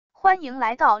欢迎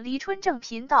来到黎春正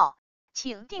频道，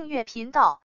请订阅频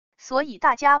道，所以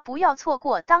大家不要错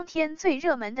过当天最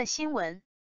热门的新闻。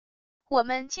我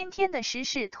们今天的时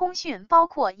事通讯包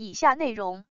括以下内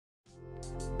容：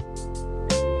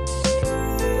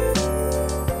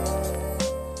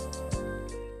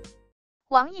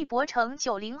王一博成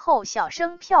90后小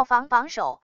生票房榜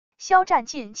首，肖战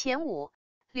进前五，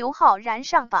刘昊然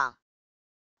上榜。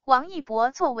王一博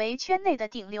作为圈内的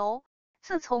顶流，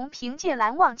自从凭借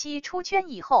蓝忘机出圈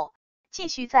以后，继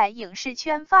续在影视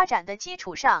圈发展的基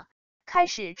础上，开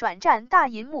始转战大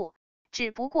银幕，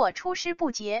只不过出师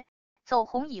不捷。走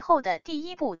红以后的第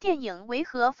一部电影《维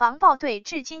和防暴队》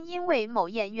至今因为某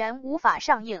演员无法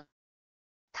上映，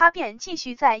他便继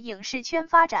续在影视圈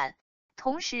发展，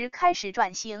同时开始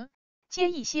转型，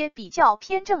接一些比较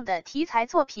偏正的题材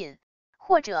作品，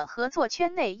或者合作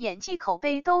圈内演技口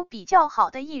碑都比较好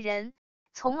的艺人，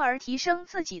从而提升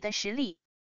自己的实力。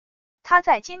他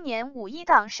在今年5一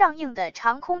档上映的《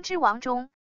长空之王》中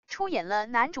出演了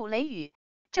男主雷雨，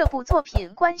这部作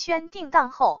品官宣定档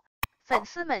后，粉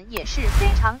丝们也是非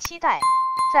常期待，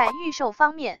在预售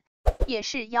方面也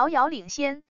是遥遥领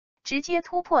先，直接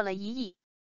突破了1亿。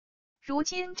如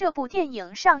今这部电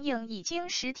影上映已经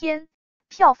10天，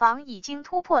票房已经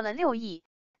突破了6亿，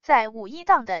在5一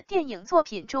档的电影作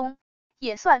品中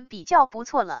也算比较不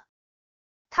错了。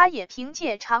他也凭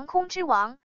借《长空之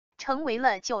王》成为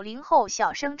了90后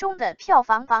小生中的票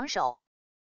房榜首。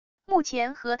目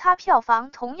前和他票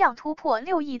房同样突破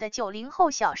6亿的90后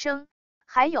小生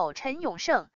还有陈永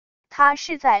胜，他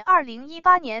是在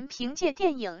2018年凭借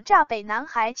电影《栅北男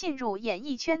孩》进入演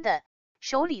艺圈的，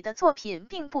手里的作品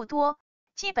并不多，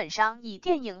基本上以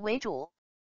电影为主。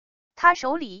他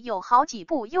手里有好几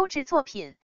部优质作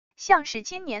品，像是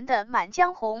今年的《满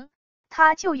江红》，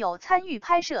他就有参与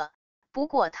拍摄，不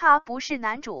过他不是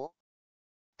男主。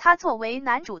他作为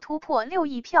男主突破6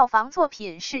亿票房作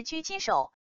品是狙击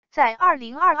手，在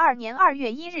2022年2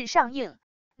月1日上映，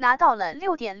拿到了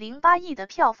 6.08 亿的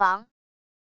票房。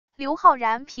刘昊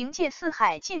然凭借《四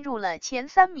海》进入了前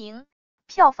3名，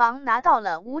票房拿到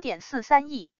了 5.43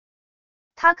 亿。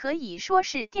他可以说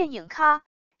是电影咖，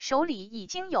手里已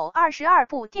经有22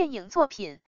部电影作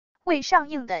品，未上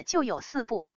映的就有4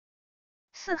部。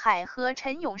《四海》和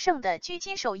陈永胜的《狙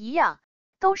击手》一样，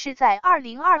都是在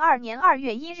2022年2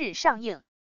月1日上映。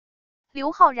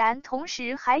刘昊然同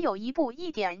时还有一部《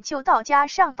一点就到家》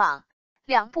上榜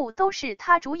，2部都是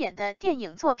他主演的电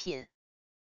影作品。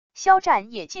肖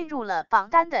战也进入了榜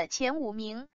单的前5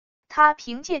名，他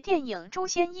凭借电影《诛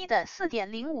仙1》的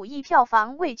 4.05 亿票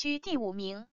房位居第5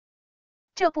名。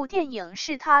这部电影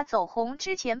是他走红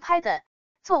之前拍的，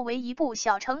作为一部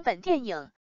小成本电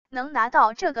影，能拿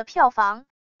到这个票房，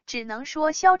只能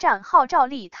说肖战号召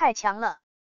力太强了。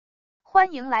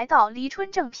欢迎来到黎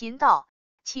春正频道，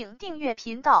请订阅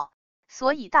频道，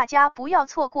所以大家不要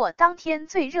错过当天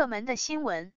最热门的新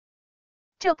闻。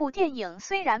这部电影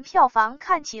虽然票房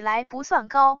看起来不算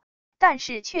高，但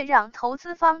是却让投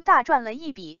资方大赚了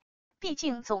一笔，毕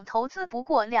竟总投资不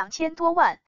过2000多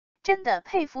万，真的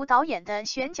佩服导演的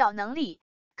选角能力，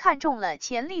看中了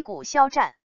潜力股肖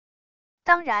战。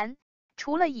当然，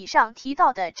除了以上提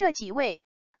到的这几位，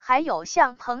还有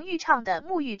像彭昱畅的《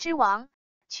沐浴之王》，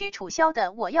屈楚萧的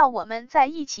《我要我们在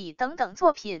一起》等等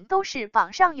作品都是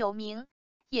榜上有名，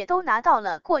也都拿到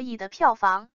了过亿的票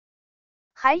房。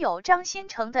还有张新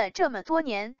成的《这么多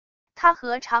年》，他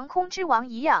和《长空之王》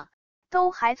一样，都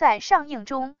还在上映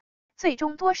中，最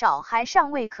终多少还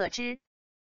尚未可知。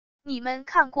你们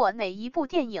看过哪一部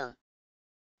电影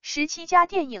？17家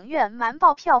电影院瞒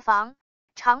报票房，《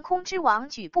长空之王》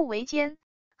举步维艰，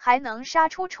还能杀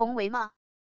出重围吗？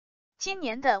今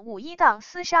年的5一档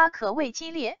厮杀可谓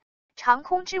激烈，《长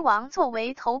空之王》作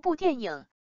为头部电影，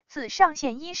自上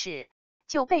线伊始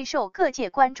就备受各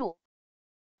界关注，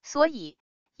所以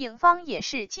影方也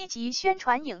是积极宣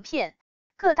传影片，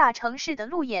各大城市的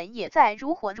路演也在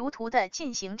如火如荼的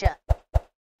进行着。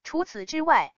除此之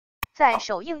外，在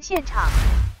首映现场，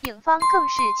影方更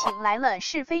是请来了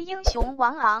是非英雄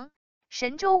王昂、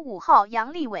神舟5号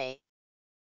杨利伟。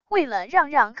为了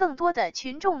让更多的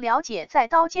群众了解在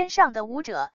刀尖上的武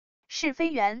者是非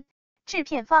员，制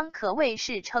片方可谓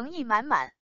是诚意满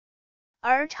满。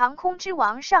而《长空之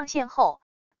王》上线后，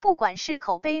不管是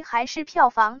口碑还是票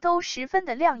房都十分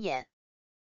的亮眼。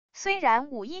虽然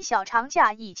5一小长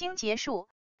假已经结束，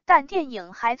但电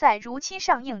影还在如期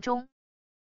上映中。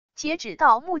截止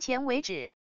到目前为止，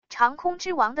《长空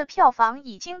之王》的票房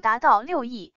已经达到6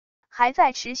亿，还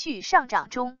在持续上涨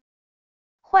中。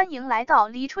欢迎来到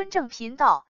黎春正频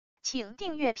道，请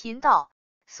订阅频道，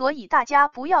所以大家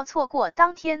不要错过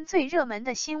当天最热门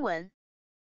的新闻。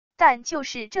但就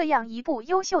是这样一部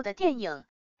优秀的电影，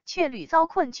却屡遭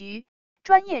困局，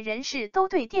专业人士都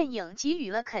对电影给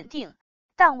予了肯定，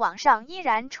但网上依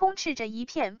然充斥着一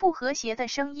片不和谐的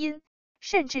声音，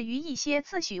甚至于一些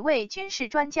自诩为军事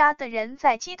专家的人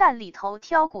在鸡蛋里头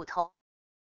挑骨头。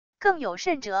更有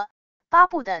甚者，巴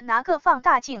不得拿个放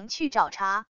大镜去找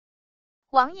茬。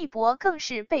王一博更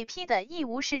是被批得一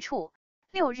无是处。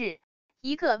6日，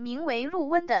一个名为陆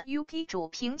温的 UP 主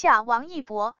评价王一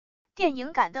博电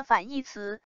影感的反义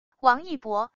词王一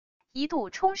博一度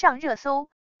冲上热搜，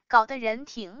搞得人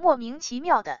挺莫名其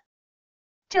妙的。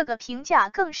这个评价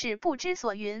更是不知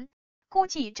所云，估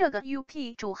计这个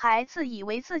UP 主还自以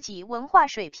为自己文化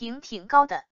水平挺高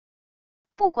的。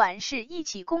不管是一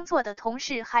起工作的同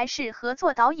事还是合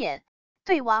作导演，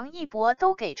对王一博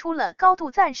都给出了高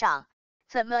度赞赏，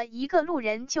怎么一个路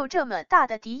人就这么大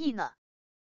的敌意呢？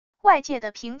外界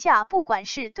的评价不管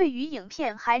是对于影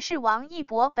片还是王一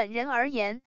博本人而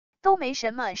言，都没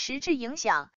什么实质影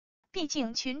响，毕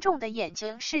竟群众的眼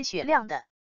睛是雪亮的。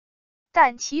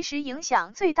但其实影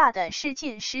响最大的是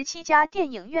近17家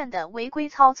电影院的违规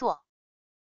操作。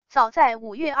早在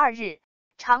5月2日，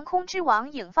长空之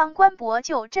王影方官博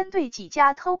就针对几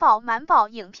家偷报瞒报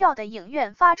影票的影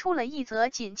院发出了一则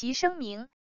紧急声明，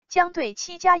将对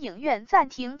7家影院暂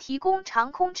停提供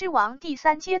长空之王第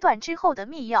3阶段之后的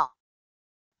密钥。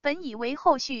本以为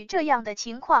后续这样的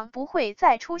情况不会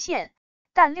再出现，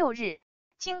但6日，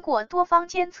经过多方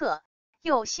监测，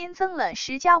又新增了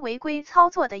10家违规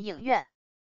操作的影院。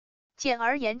简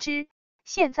而言之，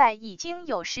现在已经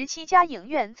有17家影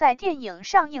院在电影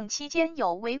上映期间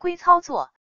有违规操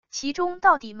作，其中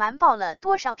到底瞒报了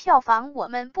多少票房我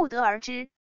们不得而知。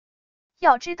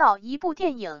要知道一部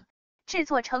电影制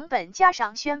作成本加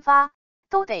上宣发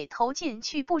都得投进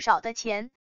去不少的钱，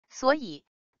所以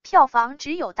票房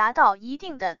只有达到一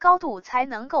定的高度才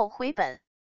能够回本。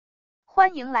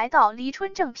欢迎来到黎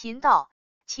春正频道，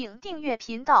请订阅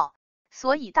频道，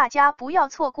所以大家不要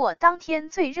错过当天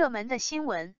最热门的新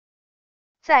闻。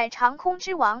在长空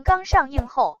之王刚上映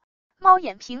后，猫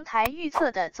眼平台预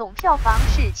测的总票房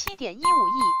是 7.15 亿，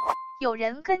有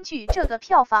人根据这个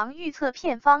票房预测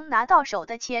片方拿到手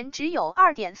的钱只有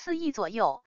 2.4 亿左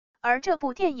右，而这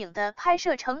部电影的拍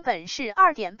摄成本是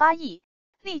 2.8 亿，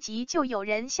立即就有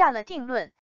人下了定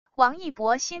论，王一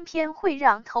博新片会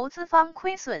让投资方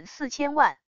亏损4000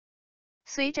万。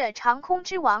随着长空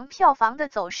之王票房的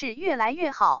走势越来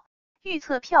越好，预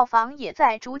测票房也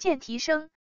在逐渐提升，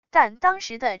但当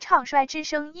时的唱衰之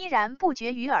声依然不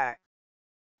绝于耳。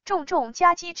重重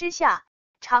夹击之下，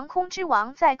长空之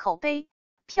王在口碑、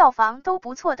票房都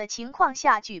不错的情况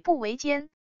下举步维艰，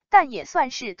但也算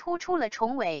是突出了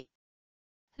重围。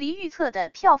离预测的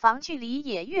票房距离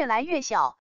也越来越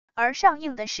小，而上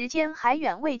映的时间还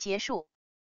远未结束，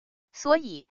所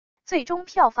以最终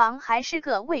票房还是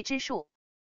个未知数。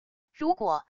如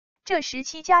果这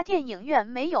17家电影院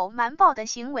没有瞒报的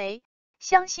行为，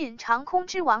相信长空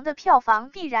之王的票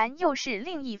房必然又是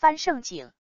另一番盛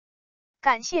景。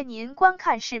感谢您观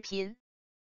看视频。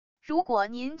如果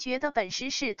您觉得本时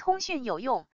事通讯有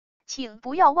用，请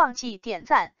不要忘记点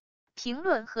赞、评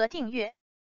论和订阅。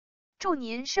祝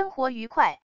您生活愉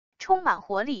快，充满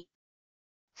活力。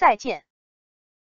再见。